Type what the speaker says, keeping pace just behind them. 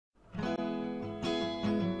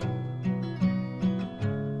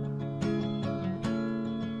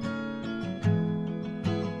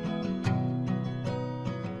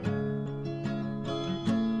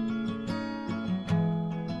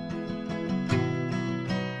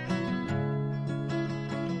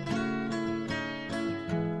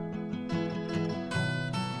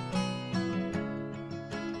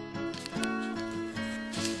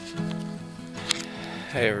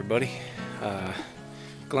Hey everybody,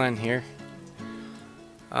 Glenn here.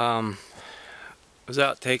 I was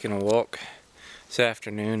out taking a walk this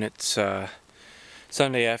afternoon. It's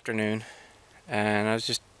Sunday afternoon, and I was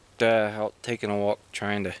just out taking a walk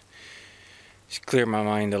trying to just clear my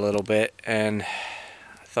mind a little bit, and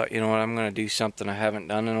I thought, you know what, I'm going to do something I haven't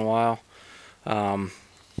done in a while. I'm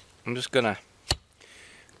just going to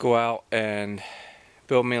go out and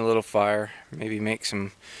build me a little fire, maybe make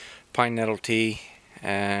some pine nettle tea,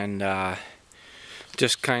 and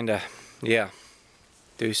just kind of, yeah,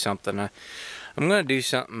 do something. I'm going to do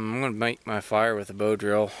something. I'm going to make my fire with a bow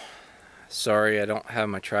drill. Sorry, I don't have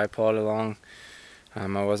my tripod along. I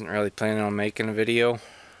wasn't really planning on making a video,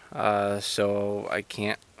 so I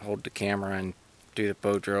can't hold the camera and do the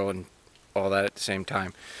bow drill and all that at the same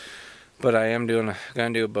time. But I am going to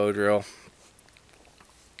do a bow drill.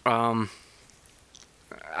 I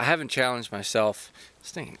haven't challenged myself. I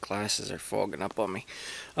was thinking glasses are fogging up on me.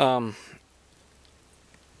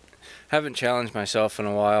 Haven't challenged myself in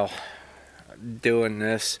a while doing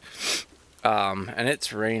this, and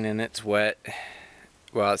it's raining, it's wet.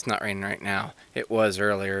 Well, it's not raining right now. It was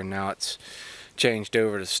earlier, and now it's changed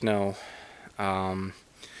over to snow.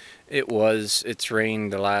 It's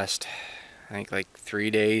rained the last, I think, like 3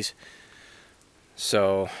 days,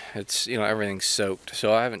 so it's, you know, everything's soaked.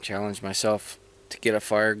 So I haven't challenged myself to get a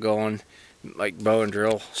fire going like bow and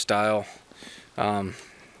drill style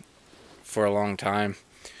for a long time.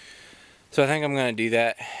 So I think I'm going to do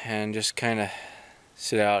that and just kind of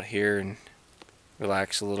sit out here and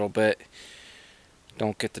relax a little bit.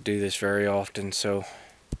 Don't get to do this very often, so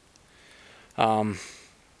yeah,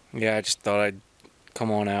 I just thought I'd come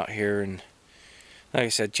on out here and, like I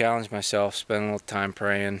said, challenge myself, spend a little time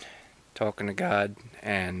praying, talking to God,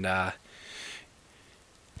 and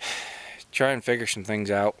try and figure some things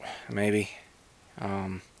out, maybe.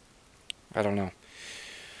 I don't know,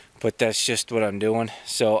 but that's just what I'm doing.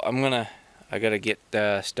 So I gotta get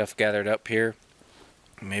stuff gathered up here.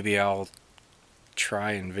 Maybe I'll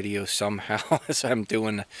try and video somehow as I'm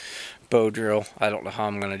doing the bow drill. I don't know how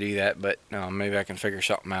I'm gonna do that, but maybe I can figure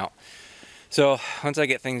something out. So once I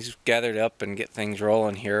get things gathered up and get things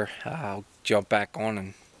rolling here, I'll jump back on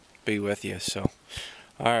and be with you. So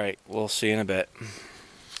alright, we'll see you in a bit.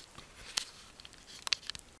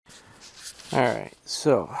 Alright,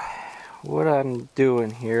 so what I'm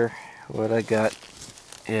doing here, what I got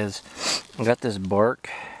is, I got this bark,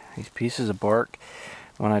 these pieces of bark.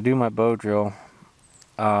 When I do my bow drill,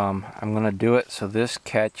 I'm going to do it so this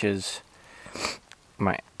catches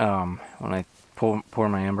my, when I pour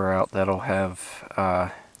my ember out, that'll have,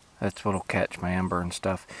 that's what'll catch my ember and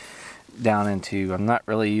stuff down into, I'm not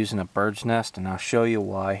really using a bird's nest, and I'll show you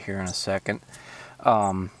why here in a second.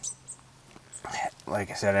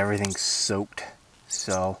 Like I said, everything's soaked,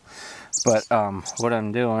 so, but what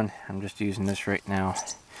I'm doing, I'm just using this right now.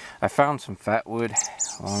 I found some fat wood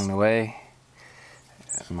along the way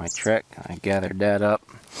in my trek. I gathered that up.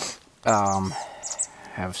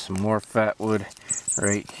 Have some more fat wood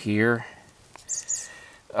right here.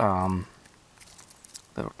 Little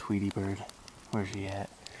Tweety bird, where's he at?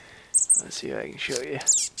 Let's see if I can show you.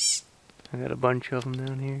 I got a bunch of them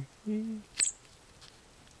down here.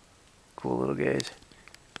 Cool little guys.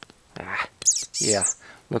 Yeah,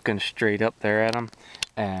 looking straight up there at them,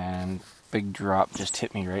 and big drop just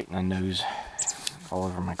hit me right in the nose, all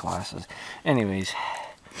over my glasses. Anyways,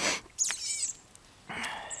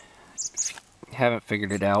 if you haven't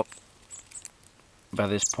figured it out by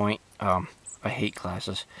this point, I hate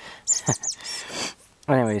glasses.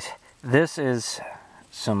 Anyways, this is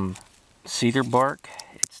some cedar bark.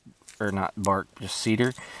 Or not bark, just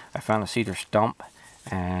cedar. I found a cedar stump,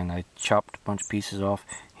 and I chopped a bunch of pieces off.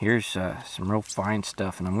 Here's some real fine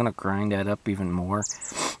stuff, and I'm going to grind that up even more.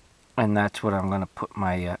 And that's what I'm going to put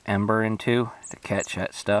my ember into to catch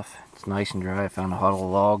that stuff. It's nice and dry. I found a huddle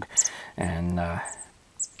log and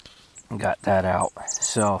got that out.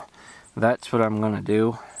 So that's what I'm going to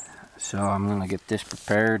do. So I'm going to get this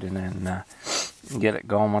prepared and then get it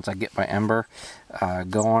going. Once I get my ember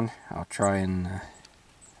going, I'll try and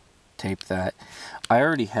tape that. I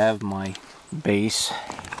already have my base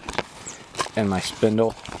and my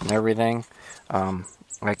spindle and everything.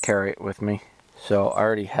 I carry it with me, so I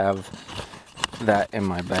already have that in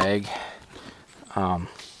my bag, so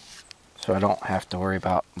I don't have to worry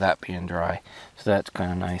about that being dry. So that's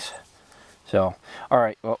kind of nice. So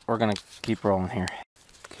alright, well, we're gonna keep rolling here.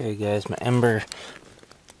 Okay guys, my ember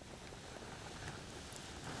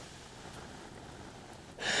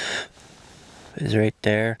is right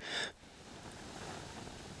there.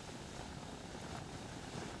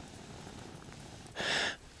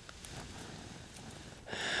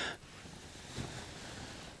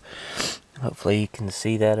 Hopefully you can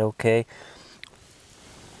see that okay.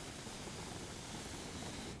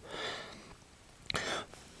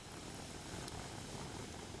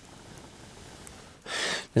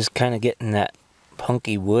 Just kind of getting that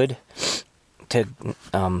punky wood to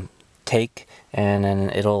take, and then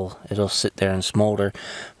it'll sit there and smolder.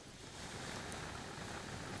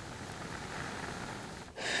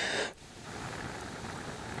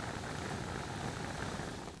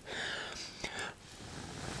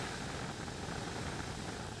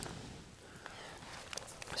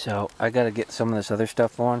 So I gotta get some of this other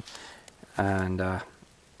stuff on, and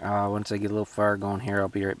once I get a little fire going here, I'll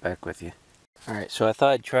be right back with you. Alright, so I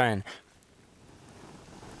thought I'd try and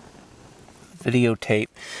videotape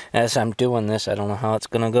as I'm doing this. I don't know how it's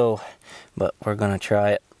gonna go, but we're gonna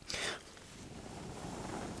try it.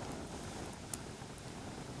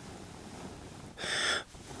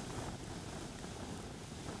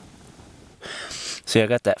 See, I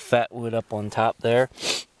got that fat wood up on top there,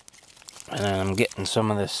 and then I'm getting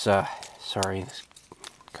some of this, sorry, this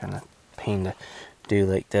kind of pain to do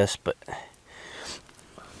like this, but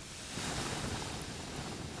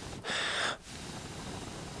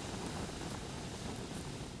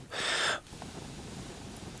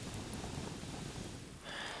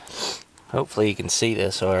hopefully you can see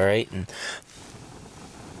this alright.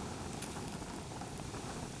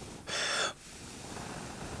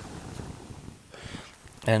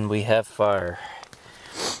 And we have fire.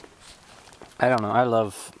 I don't know, I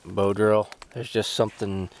love bow drill. There's just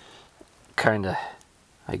something kind of,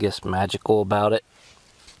 I guess, magical about it.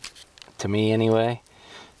 To me anyway.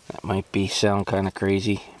 That might sound kind of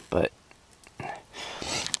crazy, but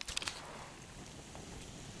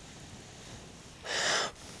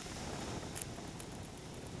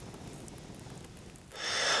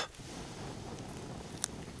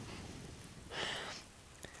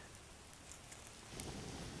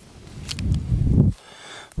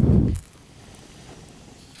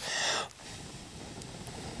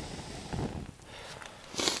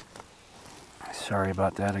sorry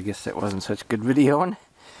about that. I guess that wasn't such good videoing,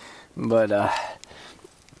 but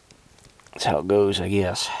that's how it goes, I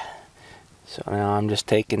guess. So now I'm just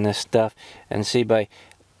taking this stuff, and see, by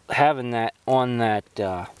having that on that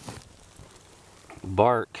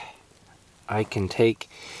bark, I can take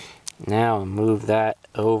now and move that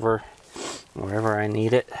over wherever I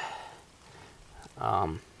need it.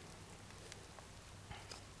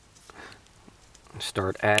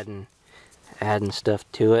 Start adding stuff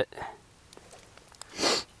to it.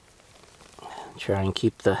 Try and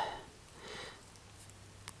keep the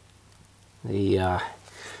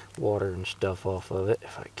water and stuff off of it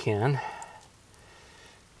if I can.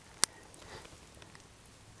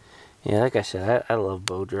 Yeah, like I said, I love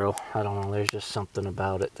bow drill. I don't know, there's just something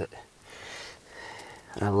about it that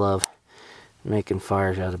I love, making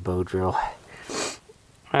fires out of bow drill.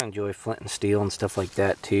 I enjoy flint and steel and stuff like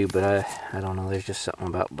that too, but I don't know, there's just something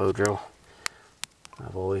about bow drill.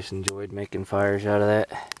 I've always enjoyed making fires out of that.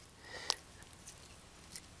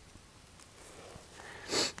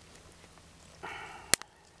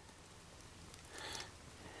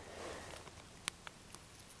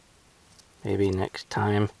 Maybe next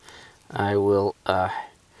time I will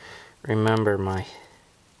remember my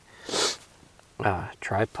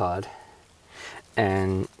tripod,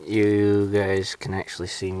 and you guys can actually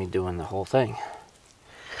see me doing the whole thing.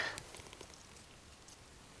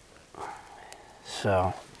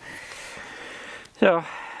 So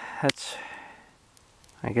that's,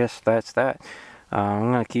 I guess that's that.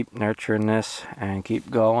 I'm gonna keep nurturing this and keep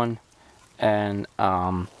going, and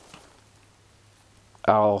I'll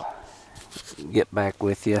get back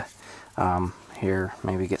with you here,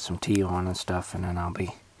 maybe get some tea on and stuff, and then I'll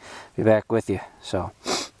be back with you. So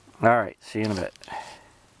alright, see you in a bit.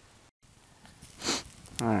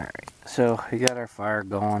 Alright, so we got our fire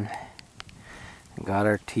going, got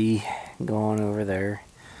our tea going over there.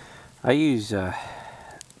 I use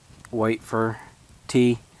white fir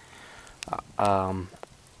tea,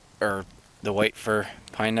 or the white fir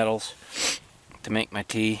pine nettles to make my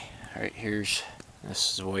tea. Alright,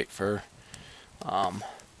 this is white fir.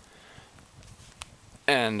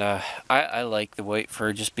 And I like the white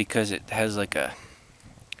fir just because it has like a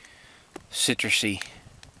citrusy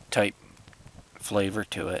type flavor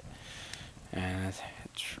to it, and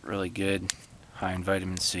it's really good, high in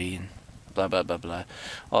vitamin C and blah blah blah blah,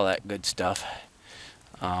 all that good stuff.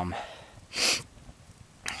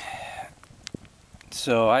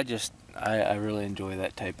 So I really enjoy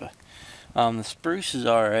that type of the spruce is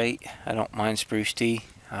alright. I don't mind spruce tea.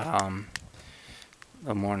 A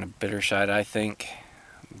little more on the bitter side, I think,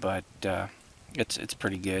 but it's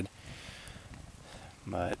pretty good.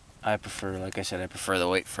 But I prefer, like I said, I prefer the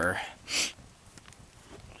white fir.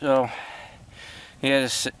 So yeah,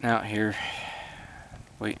 just sitting out here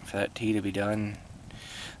waiting for that tea to be done.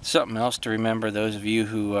 Something else to remember, those of you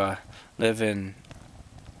who live in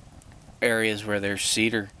areas where there's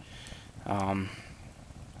cedar, when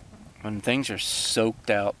things are soaked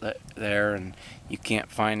out there and you can't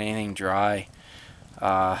find anything dry,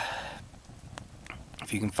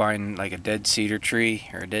 if you can find like a dead cedar tree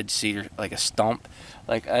or a dead cedar, like a stump,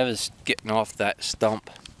 like I was getting off that stump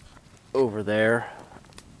over there,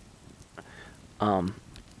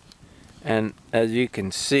 and as you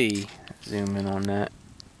can see, zoom in on that,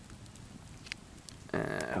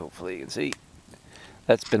 hopefully you can see,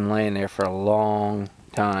 that's been laying there for a long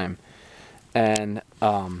time, and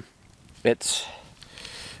it's,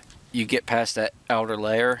 you get past that outer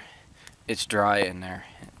layer, it's dry in there,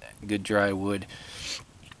 good dry wood.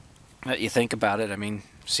 But you think about it, I mean,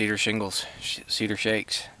 cedar shingles, cedar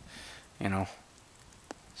shakes, you know,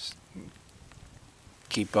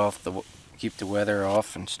 keep the weather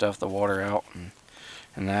off and stuff the water out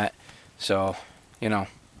and that. So, you know,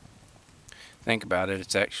 think about it,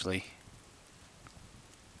 it's actually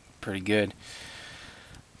pretty good.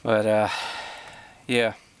 But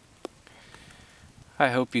yeah, I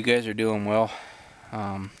hope you guys are doing well.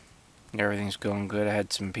 Everything's going good. I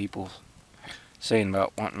had some people saying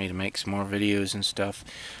about wanting me to make some more videos and stuff.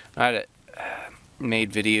 I had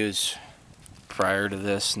made videos prior to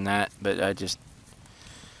this and that, but I just,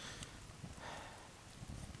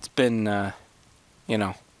 it's been you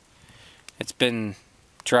know, it's been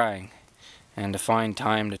trying, and to find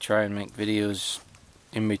time to try and make videos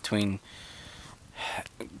in between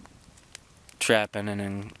trapping and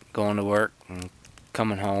then going to work and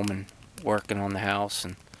coming home and working on the house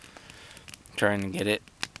and trying to get it,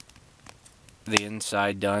 the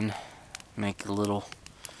inside done, make it a little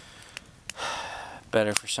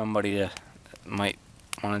better for somebody that might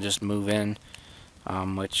want to just move in,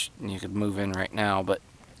 which you could move in right now, but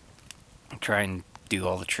try and do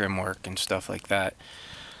all the trim work and stuff like that.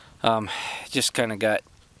 Just kind of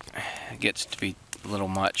gets to be a little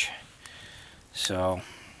much. So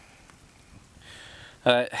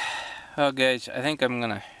well guys, I think I'm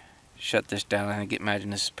gonna shut this down. I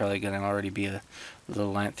imagine this is probably gonna already be a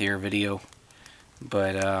little lengthier video,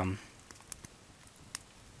 but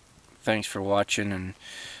thanks for watching, and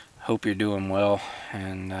hope you're doing well,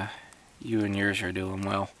 and you and yours are doing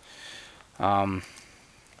well.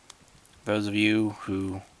 Those of you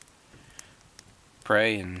who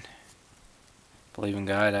pray and believe in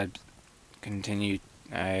God, I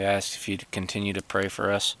ask if you'd continue to pray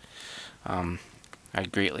for us.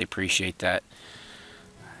 I'd greatly appreciate that.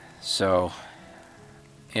 So,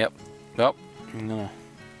 yep. Well, you know,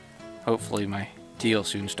 hopefully my tea will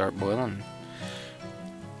soon start boiling.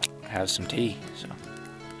 Have some tea. So,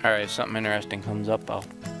 alright, if something interesting comes up, I'll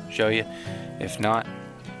show you. If not,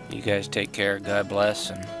 you guys take care. God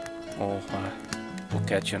bless, and we'll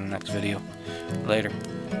catch you in the next video. Later.